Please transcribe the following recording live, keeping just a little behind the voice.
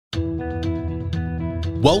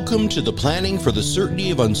Welcome to the Planning for the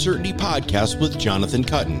Certainty of Uncertainty podcast with Jonathan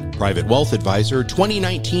Kuttin, Private Wealth Advisor,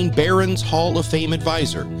 2019 Barron's Hall of Fame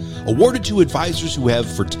Advisor, awarded to advisors who have,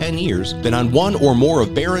 for 10 years, been on one or more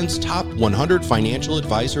of Barron's top 100 financial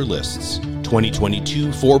advisor lists,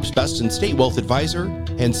 2022 Forbes Best in State Wealth Advisor,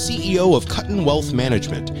 and CEO of Kuttin Wealth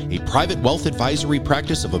Management, a private wealth advisory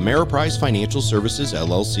practice of Ameriprise Financial Services,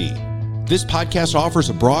 LLC. This podcast offers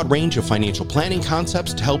a broad range of financial planning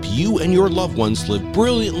concepts to help you and your loved ones live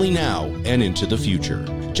brilliantly now and into the future.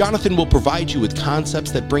 Jonathan will provide you with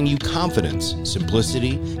concepts that bring you confidence,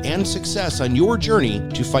 simplicity, and success on your journey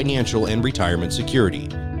to financial and retirement security.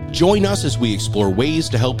 Join us as we explore ways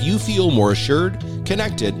to help you feel more assured,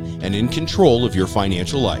 connected, and in control of your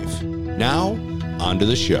financial life. Now, on to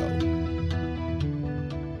the show.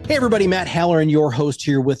 Hey everybody, Matt Halloran, your host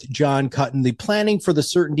here with John Kuttin, the Planning for the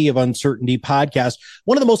Certainty of Uncertainty podcast.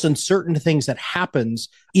 One of the most uncertain things that happens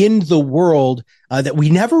in the world that we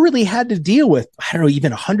never really had to deal with, I don't know,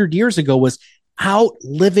 even 100 years ago, was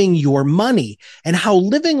outliving your money, and how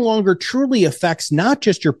living longer truly affects not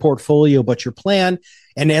just your portfolio, but your plan.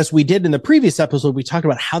 And as we did in the previous episode, we talked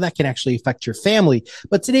about how that can actually affect your family.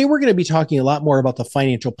 But today we're going to be talking a lot more about the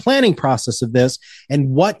financial planning process of this and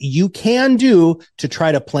what you can do to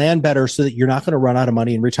try to plan better so that you're not going to run out of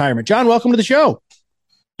money in retirement. John, welcome to the show.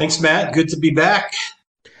 Thanks, Matt. Good to be back.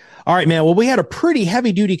 All right, man. Well, we had a pretty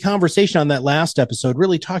heavy duty conversation on that last episode,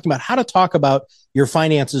 really talking about how to talk about your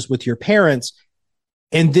finances with your parents.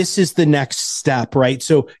 And this is the next step, right?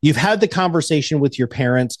 So you've had the conversation with your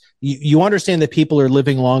parents. You understand that people are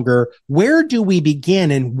living longer. Where do we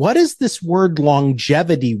begin? And what is this word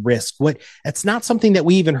longevity risk? It's not something that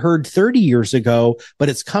we even heard 30 years ago, but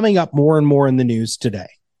it's coming up more and more in the news today.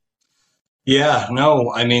 Yeah,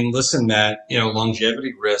 no, I mean, listen, Matt,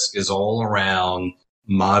 longevity risk is all around.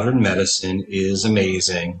 Modern medicine is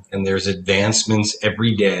amazing, and there's advancements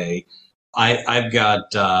every day. I've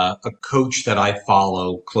got a coach that I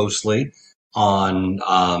follow closely on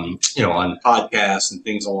podcasts and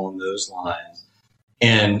things along those lines.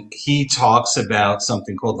 And he talks about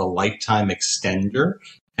something called the lifetime extender,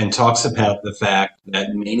 and talks about the fact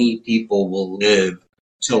that many people will live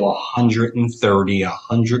till 130,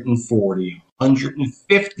 140,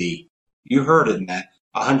 150. You heard it, Matt,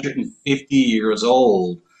 150 years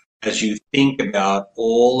old, as you think about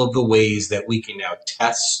all of the ways that we can now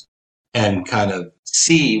test and kind of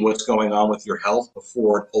see what's going on with your health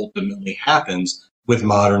before it ultimately happens with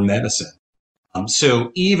modern medicine.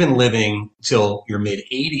 So even living till your mid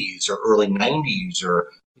 80s or early 90s or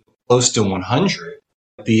close to 100,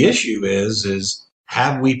 the issue is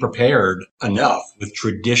have we prepared enough with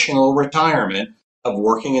traditional retirement of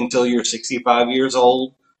working until you're 65 years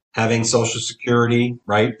old, having Social Security,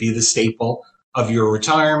 right, be the staple of your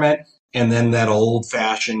retirement, and then that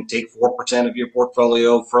old-fashioned take 4% of your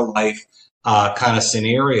portfolio for life kind of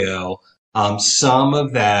scenario. Some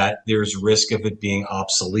of that, there's risk of it being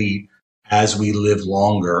obsolete as we live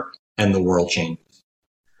longer and the world changes.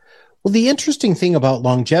 Well, the interesting thing about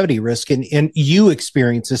longevity risk, and you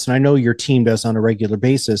experience this, and I know your team does on a regular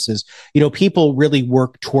basis, is, people really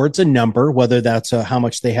work towards a number, whether that's how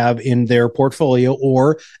much they have in their portfolio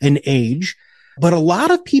or an age. But a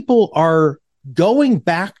lot of people are going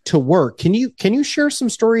back to work. Can you share some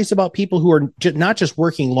stories about people who are not just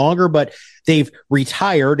working longer, but they've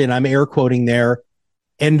retired, and I'm air quoting there,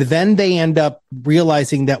 and then they end up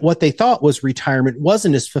realizing that what they thought was retirement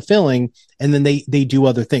wasn't as fulfilling, and then they do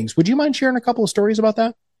other things. Would you mind sharing a couple of stories about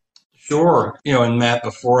that? Sure. And Matt,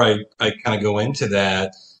 before I kind of go into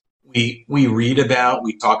that, we read about,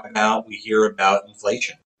 we talk about, we hear about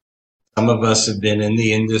inflation. Some of us have been in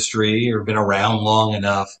the industry or been around long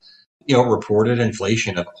enough, reported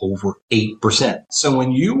inflation of over 8%. So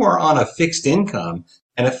when you are on a fixed income,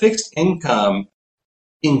 and a fixed income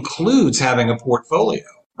includes having a portfolio,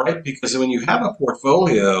 right? Because when you have a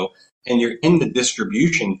portfolio and you're in the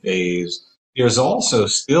distribution phase, there's also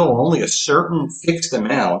still only a certain fixed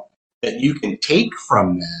amount that you can take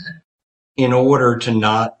from that in order to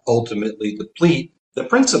not ultimately deplete the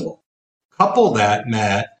principal. Couple that,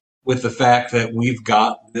 Matt, with the fact that we've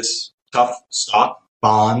got this tough stock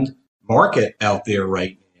bond market out there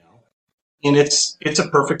right now. And it's a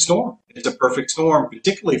perfect storm. It's a perfect storm,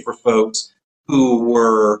 particularly for folks who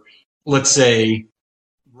were, let's say,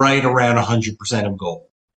 right around 100% of goal,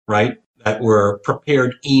 right? That were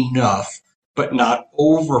prepared enough, but not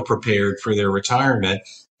over prepared for their retirement.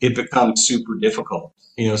 It becomes super difficult.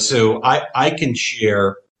 So I can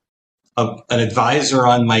share an advisor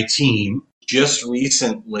on my team just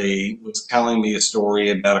recently was telling me a story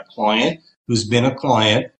about a client who's been a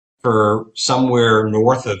client for somewhere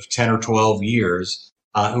north of 10 or 12 years.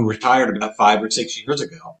 who retired about 5 or 6 years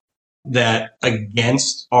ago, that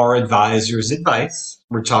against our advisor's advice,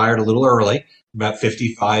 retired a little early, about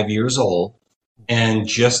 55 years old, and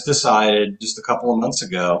just decided just a couple of months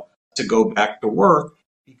ago to go back to work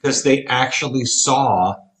because they actually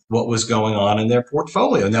saw what was going on in their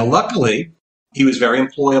portfolio. Now, luckily, he was very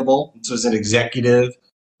employable. This was an executive,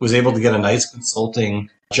 was able to get a nice consulting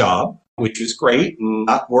job, which was great, and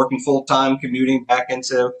not working full time, commuting back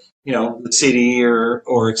into, the city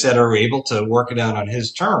or et cetera, able to work it out on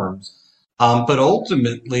his terms. But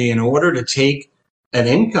ultimately, in order to take an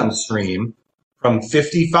income stream from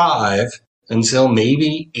 55 until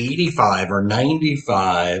maybe 85 or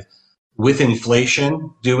 95, with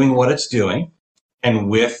inflation doing what it's doing and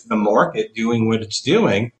with the market doing what it's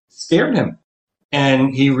doing, scared him.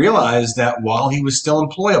 And he realized that while he was still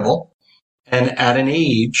employable and at an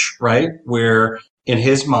age, right, where in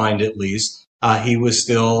his mind at least, he was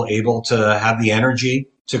still able to have the energy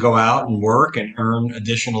to go out and work and earn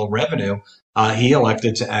additional revenue, he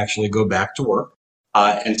elected to actually go back to work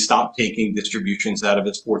and stop taking distributions out of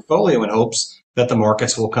his portfolio in hopes that the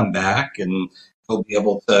markets will come back and he'll be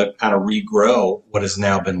able to kind of regrow what has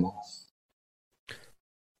now been lost.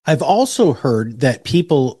 I've also heard that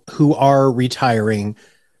people who are retiring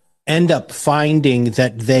end up finding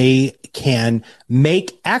that they can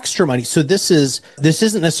make extra money. So this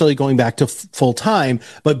isn't necessarily going back to full time,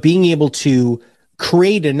 but being able to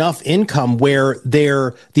create enough income where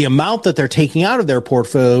the amount that they're taking out of their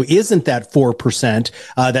portfolio isn't that 4%.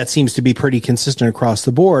 That seems to be pretty consistent across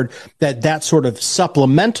the board. That sort of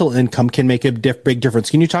supplemental income can make a big difference.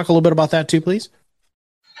 Can you talk a little bit about that too, please?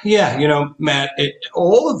 Yeah, Matt,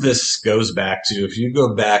 all of this goes back to, if you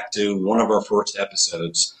go back to one of our first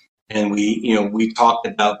episodes, and we talked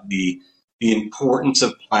about the importance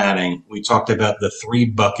of planning. We talked about the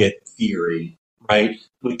 3-bucket theory, right?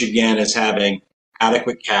 Which again is having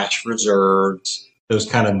adequate cash reserves, those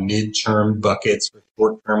kind of midterm buckets for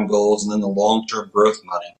short-term goals, and then the long-term growth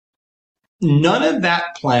money. None of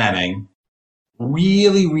that planning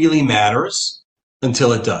really, really matters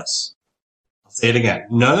until it does. I'll say it again.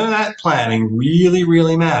 None of that planning really,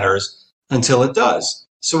 really matters until it does.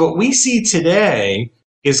 So what we see today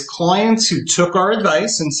is clients who took our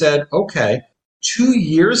advice and said, okay, 2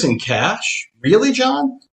 years in cash? Really,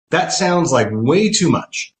 John? That sounds like way too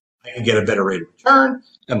much. I can get a better rate of return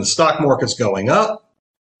and the stock market's going up.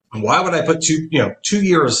 And why would I put 2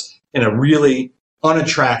 years in a really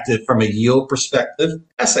unattractive from a yield perspective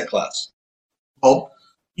asset class? Well,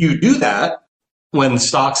 you do that when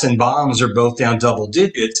stocks and bonds are both down double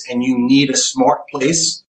digits and you need a smart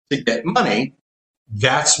place to get money.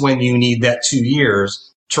 That's when you need that 2 years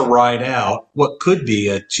to ride out what could be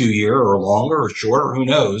a 2-year or longer or shorter, who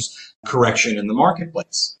knows, correction in the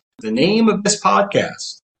marketplace. The name of this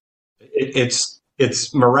podcast, it's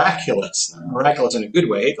miraculous. Miraculous in a good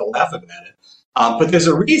way, to laugh about it. But there's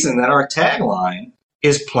a reason that our tagline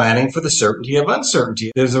is planning for the certainty of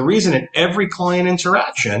uncertainty. There's a reason in every client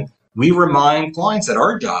interaction, we remind clients that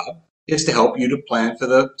our job is to help you to plan for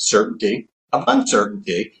the certainty of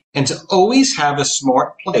uncertainty and to always have a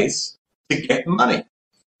smart place to get money.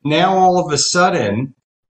 Now, all of a sudden,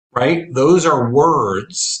 right, those are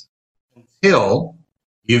words until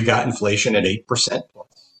you've got inflation at 8% plus.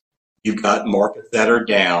 You've got markets that are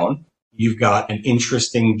down. You've got an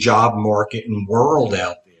interesting job market and world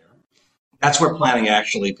out there. That's where planning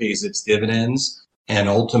actually pays its dividends, and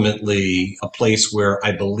ultimately a place where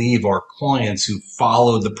I believe our clients who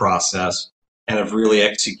followed the process and have really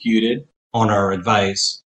executed on our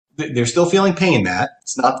advice, they're still feeling pain, Matt.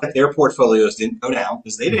 It's not that their portfolios didn't go down,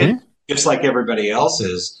 because they did, just like everybody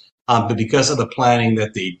else's. But because of the planning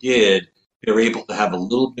that they did, they're able to have a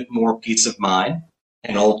little bit more peace of mind,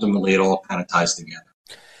 and ultimately it all kind of ties together.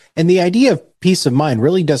 And the idea of peace of mind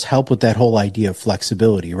really does help with that whole idea of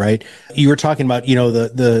flexibility, right? You were talking about,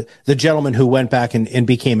 the gentleman who went back and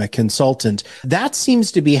became a consultant. That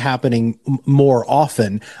seems to be happening more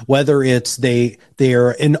often, whether it's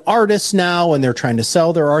they're an artist now and they're trying to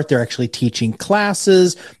sell their art. They're actually teaching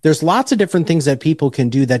classes. There's lots of different things that people can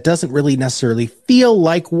do that doesn't really necessarily feel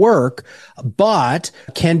like work, but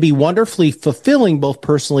can be wonderfully fulfilling, both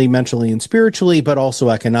personally, mentally, and spiritually, but also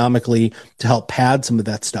economically, to help pad some of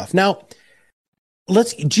that stuff. Now,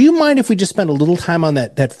 do you mind if we just spend a little time on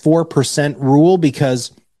that 4% rule?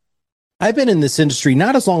 Because I've been in this industry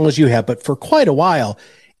not as long as you have, but for quite a while.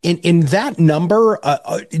 In that number,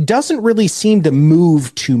 it doesn't really seem to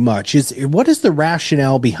move too much. What is the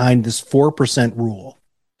rationale behind this 4% rule?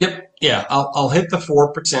 Yep. Yeah, I'll hit the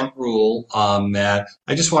 4% rule, Matt.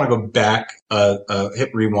 I just want to go back,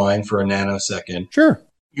 hit rewind for a nanosecond. Sure.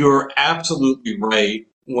 You're absolutely right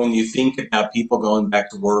when you think about people going back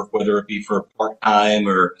to work, whether it be for part-time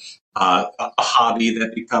or a hobby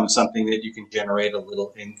that becomes something that you can generate a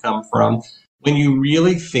little income from, when you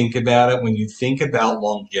really think about it, when you think about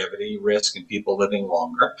longevity risk and people living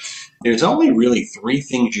longer, there's only really three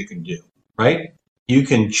things you can do, right? You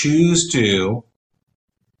can choose to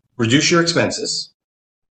reduce your expenses,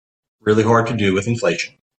 really hard to do with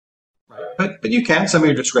inflation, right? But you can, some of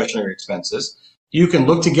your discretionary expenses. You can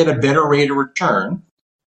look to get a better rate of return,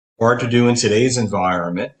 hard to do in today's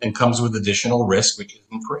environment and comes with additional risk, which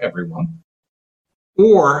isn't for everyone.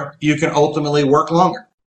 Or you can ultimately work longer,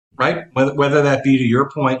 right? Whether that be, to your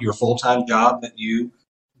point, your full-time job that you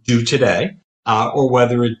do today, or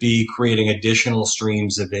whether it be creating additional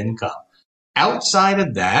streams of income. Outside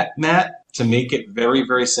of that, Matt, to make it very,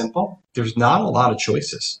 very simple, there's not a lot of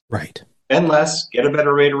choices. Right. Spend less, get a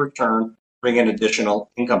better rate of return, bring in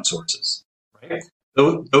additional income sources. Right?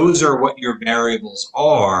 Those are what your variables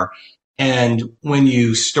are. And when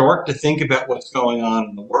you start to think about what's going on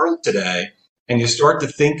in the world today, and you start to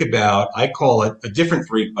think about, I call it a different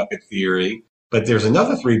three-bucket theory, but there's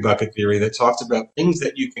another three-bucket theory that talks about things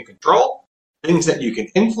that you can control, things that you can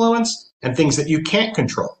influence, and things that you can't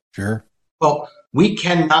control. Sure. Well, we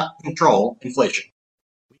cannot control inflation.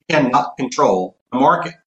 We cannot control the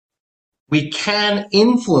market. We can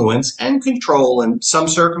influence and control in some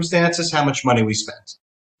circumstances how much money we spend.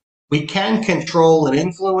 We can control and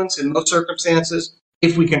influence in most circumstances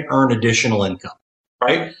if we can earn additional income,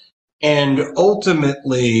 right? And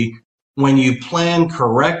ultimately, when you plan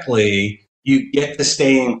correctly, you get to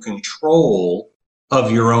stay in control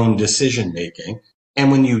of your own decision making. And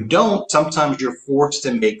when you don't, sometimes you're forced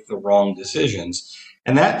to make the wrong decisions.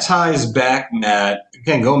 And that ties back, Matt,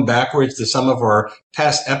 again, going backwards to some of our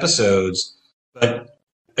past episodes. But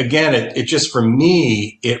again, it just, for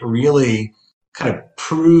me, it really kind of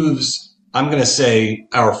proves, I'm going to say,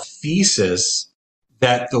 our thesis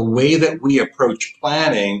that the way that we approach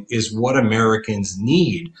planning is what Americans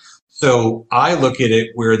need. So I look at it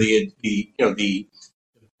where the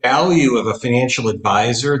value of a financial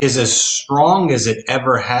advisor is as strong as it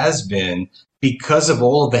ever has been because of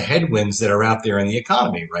all of the headwinds that are out there in the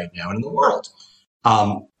economy right now and in the world.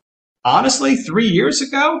 Honestly, 3 years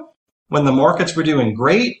ago, when the markets were doing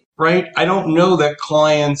great, right, I don't know that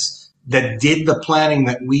clients that did the planning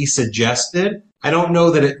that we suggested, I don't know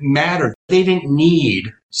that it mattered. They didn't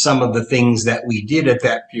need some of the things that we did at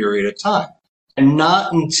that period of time. And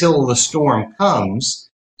not until the storm comes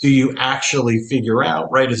do you actually figure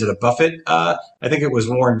out, right? Is it a Buffett? I think it was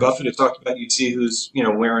Warren Buffett who talked about, you'd see who's,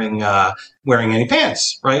 wearing any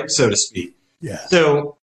pants, right? So to speak. Yeah.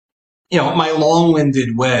 So, my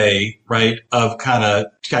long-winded way, right, of kind of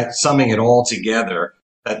summing it all together,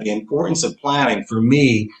 that the importance of planning for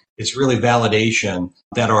me is really validation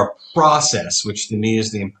that our process, which to me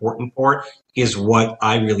is the important part, is what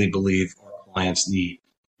I really believe our clients need.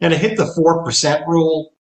 And to hit the 4%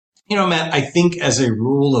 rule, Matt, I think as a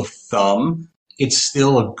rule of thumb, it's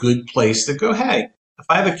still a good place to go. Hey, if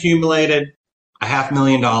I've accumulated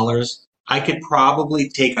 $500,000, I could probably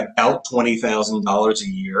take about $20,000 a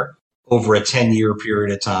year over a 10-year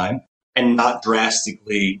period of time and not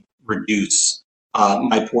drastically reduce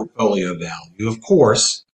my portfolio value. Of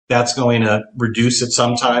course, that's going to reduce it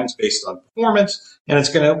sometimes based on performance, and it's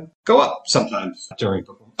going to go up sometimes during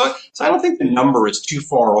performance. So I don't think the number is too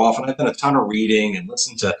far off, and I've done a ton of reading and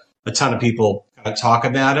listened to a ton of people kind of talk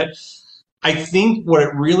about it. I think what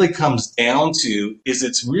it really comes down to is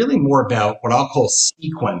it's really more about what I'll call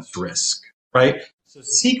sequence risk, right? So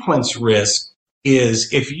sequence risk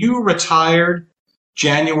is if you retired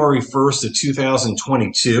January 1st of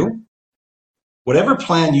 2022, whatever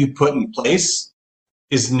plan you put in place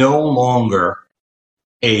is no longer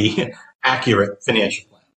a accurate financial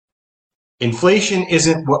plan. Inflation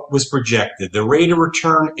isn't what was projected. The rate of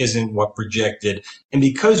return isn't what projected. And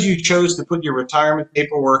because you chose to put your retirement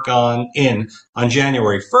paperwork on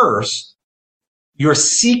January 1st, your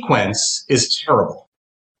sequence is terrible,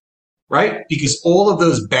 right? Because all of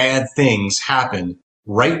those bad things happened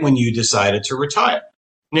right when you decided to retire.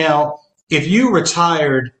 Now, if you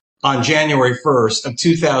retired on January 1st of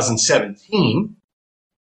 2017,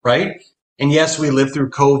 right? And yes, we lived through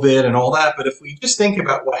COVID and all that, but if we just think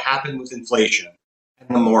about what happened with inflation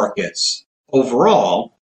and the markets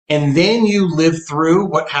overall, and then you lived through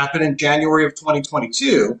what happened in January of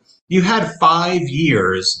 2022, you had 5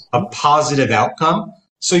 years of positive outcome.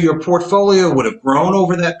 So your portfolio would have grown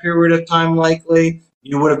over that period of time likely.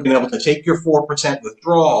 You would have been able to take your 4%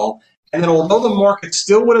 withdrawal. And then although the market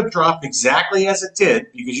still would have dropped exactly as it did,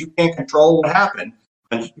 because you can't control what happened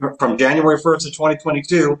from January 1st of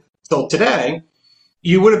 2022 till today,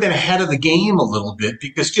 you would have been ahead of the game a little bit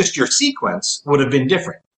because just your sequence would have been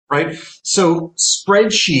different, right? So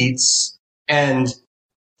spreadsheets and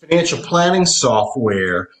financial planning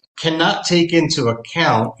software cannot take into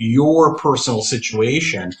account your personal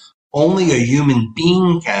situation. Only a human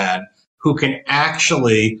being can, who can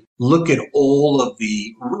actually look at all of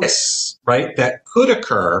the risks, right, that could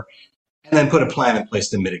occur and then put a plan in place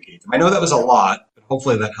to mitigate them. I know that was a lot, but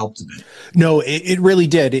hopefully that helped a bit. No, it really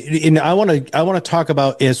did. And I want to talk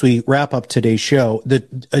about, as we wrap up today's show, the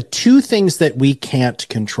two things that we can't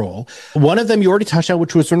control. One of them you already touched on,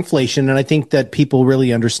 which was inflation, and I think that people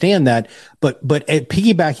really understand that. But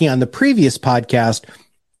piggybacking on the previous podcast,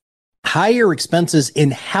 higher expenses in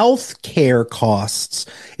healthcare costs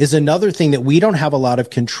is another thing that we don't have a lot of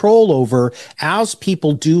control over. As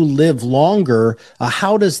people do live longer,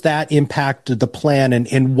 how does that impact the plan,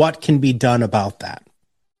 and what can be done about that?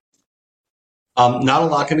 Not a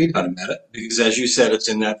lot can be done about it because, as you said, it's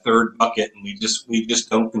in that third bucket, and we just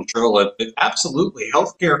don't control it. But absolutely,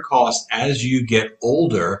 healthcare costs as you get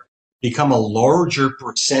older become a larger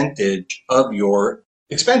percentage of your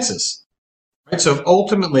expenses. Right? So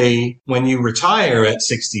ultimately, when you retire at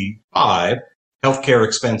 65, healthcare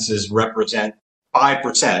expenses represent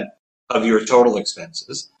 5% of your total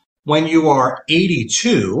expenses. When you are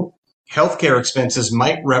 82, healthcare expenses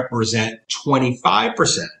might represent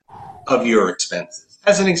 25% of your expenses,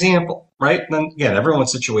 as an example, right? Then again,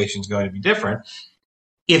 everyone's situation is going to be different.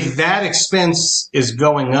 If that expense is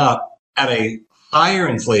going up at a higher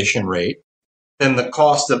inflation rate than the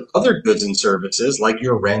cost of other goods and services, like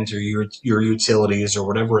your rent or your utilities or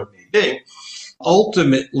whatever it may be,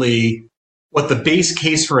 ultimately, what the base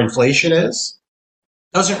case for inflation is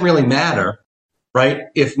doesn't really matter, right?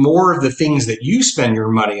 If more of the things that you spend your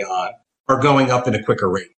money on are going up in a quicker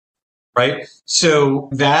rate. Right. So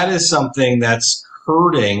that is something that's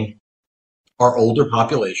hurting our older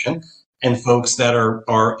population and folks that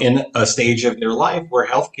are in a stage of their life where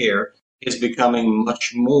healthcare is becoming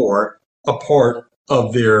much more a part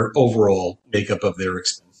of their overall makeup of their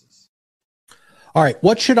expenses. All right.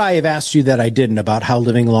 What should I have asked you that I didn't about how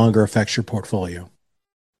living longer affects your portfolio?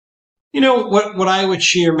 You know, what I would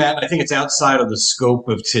share, Matt, I think it's outside of the scope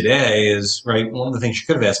of today is, right, one of the things you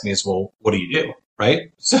could have asked me is, well, what do you do?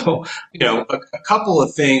 Right. So, you know, a couple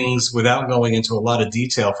of things without going into a lot of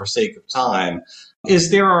detail for sake of time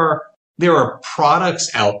is there are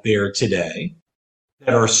products out there today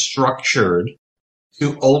that are structured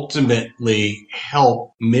to ultimately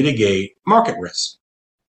help mitigate market risk.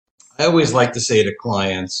 I always like to say to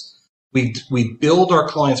clients, we build our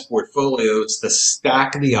clients' portfolios to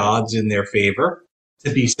stack the odds in their favor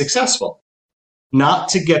to be successful, not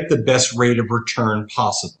to get the best rate of return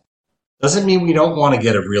possible. Doesn't mean we don't want to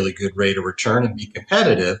get a really good rate of return and be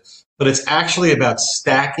competitive, but it's actually about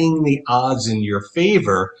stacking the odds in your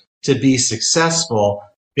favor to be successful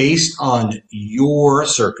based on your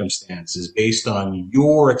circumstances, based on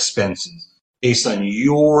your expenses, based on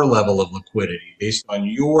your level of liquidity, based on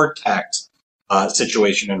your tax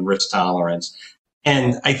situation and risk tolerance.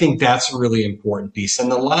 And I think that's a really important piece.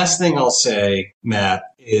 And the last thing I'll say, Matt,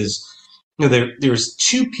 is there's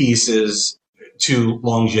two pieces to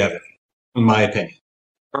longevity, in my opinion,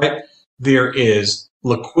 right? There is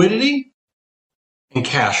liquidity and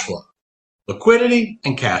cash flow. Liquidity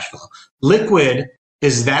and cash flow. Liquid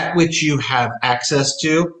is that which you have access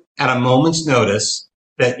to at a moment's notice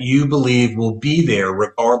that you believe will be there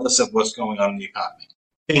regardless of what's going on in the economy.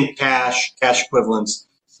 Think cash, cash equivalents,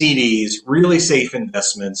 CDs, really safe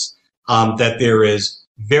investments, that there is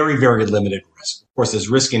very, very limited risk. Of course, there's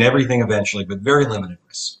risk in everything eventually, but very limited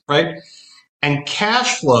risk, right? And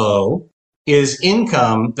cash flow is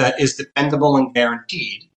income that is dependable and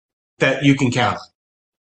guaranteed that you can count on.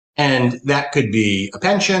 And that could be a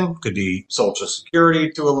pension, could be Social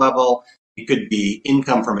Security to a level. It could be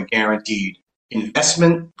income from a guaranteed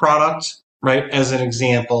investment product, right? As an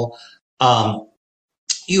example,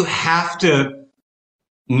 you have to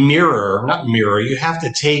you have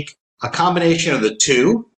to take a combination of the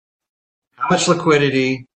two. How much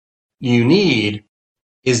liquidity you need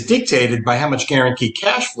is dictated by how much guaranteed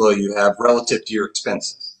cash flow you have relative to your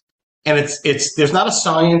expenses. And there's not a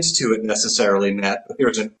science to it necessarily, Matt, but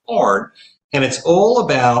there's an art, and it's all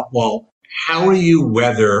about, well, how do you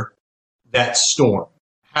weather that storm?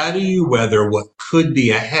 How do you weather what could be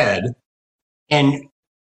ahead? And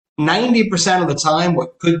 90% of the time,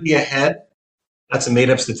 what could be ahead, that's a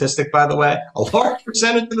made-up statistic, by the way, a large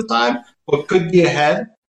percentage of the time, what could be ahead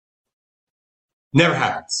never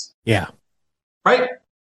happens. Yeah. Right?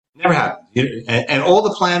 Never happened. And all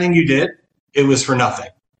the planning you did, it was for nothing.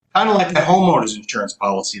 Kind of like that homeowner's insurance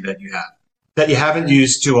policy that you have, that you haven't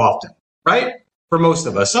used too often, right? for most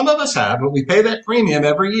of us. Some of us have, but we pay that premium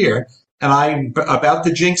every year. And I'm about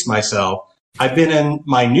to jinx myself. I've been in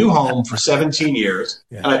my new home for 17 years,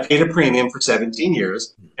 and I paid a premium for 17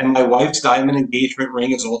 years. And my wife's diamond engagement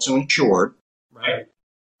ring is also insured, right?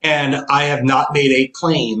 And I have not made a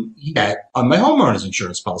claim yet on my homeowner's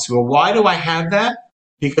insurance policy. Well, why do I have that?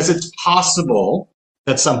 Because it's possible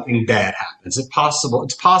that something bad happens. It's possible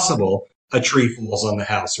a tree falls on the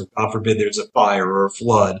house, or God forbid there's a fire or a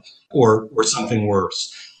flood or something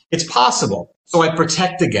worse. It's possible. So I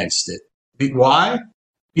protect against it. Why?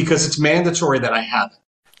 Because it's mandatory that I have it.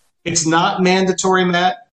 It's not mandatory,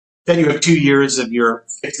 Matt, that you have 2 years of your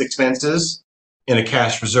fixed expenses in a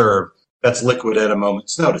cash reserve that's liquid at a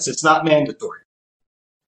moment's notice. It's not mandatory.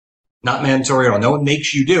 Not mandatory at all. No one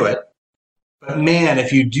makes you do it. But man,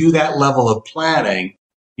 if you do that level of planning,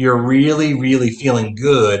 you're really, really feeling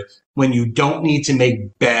good when you don't need to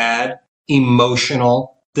make bad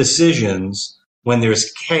emotional decisions when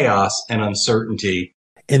there's chaos and uncertainty.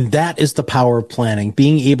 And that is the power of planning,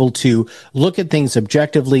 being able to look at things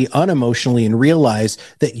objectively, unemotionally, and realize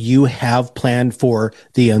that you have planned for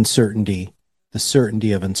the uncertainty, the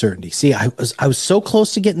certainty of uncertainty. See, I was so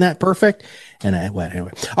close to getting that perfect, and I went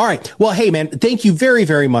anyway. All right. Well, hey, man, thank you very,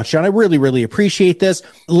 very much, John. I really, really appreciate this.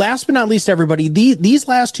 Last but not least, everybody, these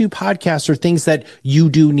last two podcasts are things that you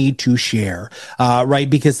do need to share, right?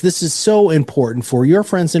 Because this is so important for your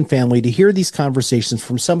friends and family to hear these conversations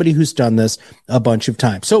from somebody who's done this a bunch of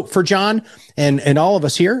times. So for John and all of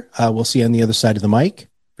us here, we'll see you on the other side of the mic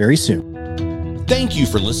very soon. Thank you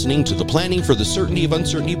for listening to the Planning for the Certainty of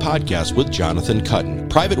Uncertainty podcast with Jonathan Kuttin,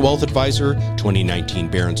 Private Wealth Advisor, 2019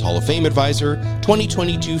 Barron's Hall of Fame Advisor,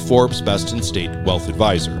 2022 Forbes Best in State Wealth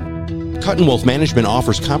Advisor. Kuttin Wealth Management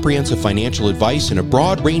offers comprehensive financial advice and a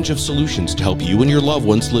broad range of solutions to help you and your loved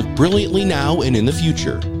ones live brilliantly now and in the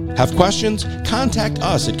future. Have questions? Contact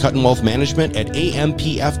us at Kuttin Wealth Management at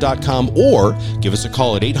ampf.com or give us a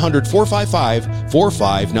call at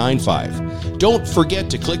 800-455-4595. Don't forget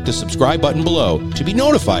to click the subscribe button below to be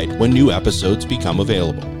notified when new episodes become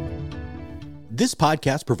available. This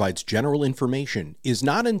podcast provides general information, is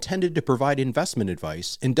not intended to provide investment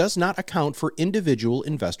advice, and does not account for individual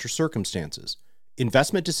investor circumstances.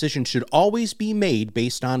 Investment decisions should always be made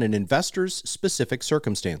based on an investor's specific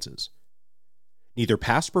circumstances. Neither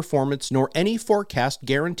past performance nor any forecast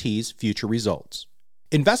guarantees future results.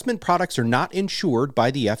 Investment products are not insured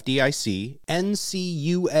by the FDIC,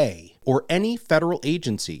 NCUA, or any federal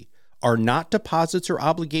agency, are not deposits or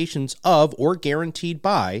obligations of or guaranteed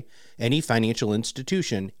by any financial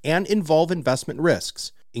institution, and involve investment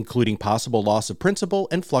risks, including possible loss of principal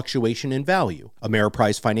and fluctuation in value.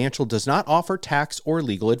 Ameriprise Financial does not offer tax or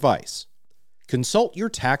legal advice. Consult your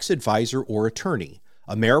tax advisor or attorney.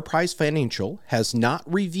 Ameriprise Financial has not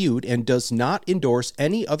reviewed and does not endorse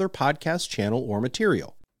any other podcast channel or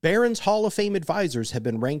material. Barron's Hall of Fame advisors have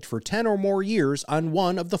been ranked for 10 or more years on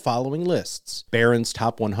one of the following lists: Barron's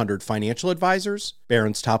Top 100 Financial Advisors,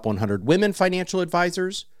 Barron's Top 100 Women Financial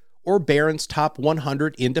Advisors, or Barron's Top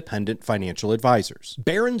 100 Independent Financial Advisors.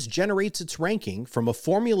 Barron's generates its ranking from a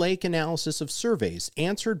formulaic analysis of surveys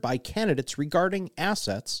answered by candidates regarding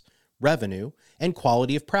assets, revenue, and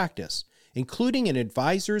quality of practice, including an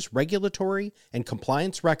advisor's regulatory and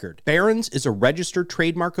compliance record. Barron's is a registered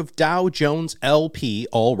trademark of Dow Jones LP,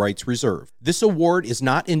 all rights reserved. This award is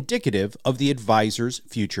not indicative of the advisor's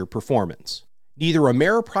future performance. Neither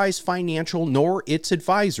Ameriprise Financial nor its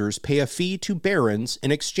advisors pay a fee to Barron's in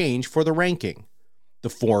exchange for the ranking. The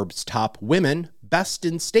Forbes Top Women, Best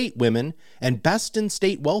in State Women, and Best in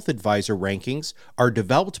State Wealth Advisor rankings are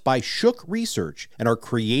developed by Shook Research and are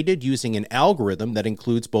created using an algorithm that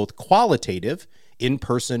includes both qualitative,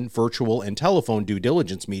 in-person, virtual, and telephone due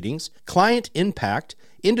diligence meetings, client impact,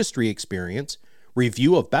 industry experience,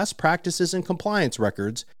 review of best practices and compliance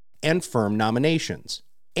records, and firm nominations,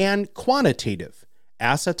 and quantitative,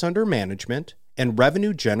 assets under management, and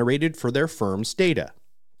revenue generated for their firm's data.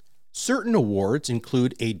 Certain awards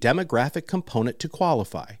include a demographic component to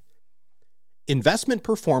qualify. Investment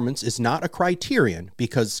performance is not a criterion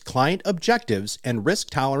because client objectives and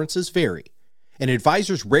risk tolerances vary, and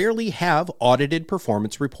advisors rarely have audited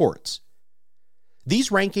performance reports. These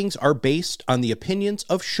rankings are based on the opinions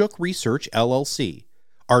of Shook Research, LLC,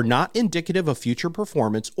 are not indicative of future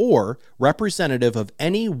performance or representative of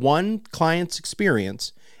any one client's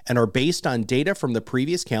experience, and are based on data from the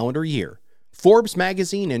previous calendar year. Forbes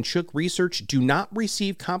magazine and Shook Research do not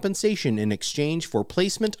receive compensation in exchange for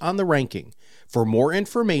placement on the ranking. For more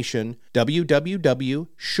information,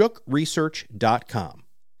 www.shookresearch.com.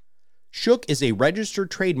 Shook is a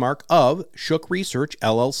registered trademark of Shook Research,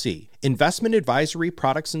 LLC. Investment advisory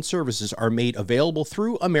products and services are made available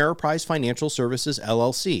through Ameriprise Financial Services,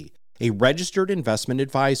 LLC, a registered investment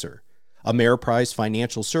advisor. Ameriprise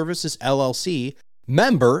Financial Services, LLC,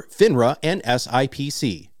 member FINRA and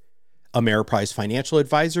SIPC. Ameriprise Financial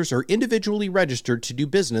Advisors are individually registered to do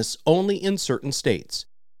business only in certain states.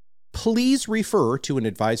 Please refer to an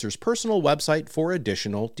advisor's personal website for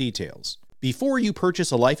additional details. Before you purchase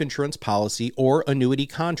a life insurance policy or annuity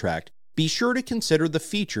contract, be sure to consider the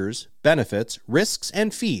features, benefits, risks,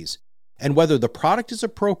 and fees, and whether the product is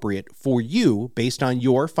appropriate for you based on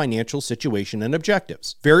your financial situation and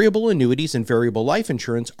objectives. Variable annuities and variable life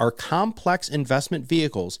insurance are complex investment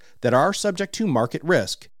vehicles that are subject to market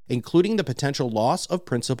risk, including the potential loss of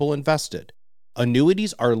principal invested.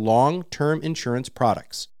 Annuities are long-term insurance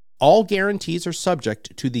products. All guarantees are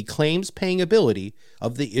subject to the claims-paying ability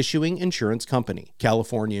of the issuing insurance company.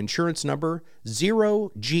 California Insurance Number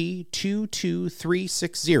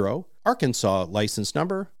 0G22360, Arkansas License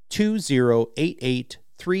Number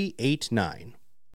 2088389.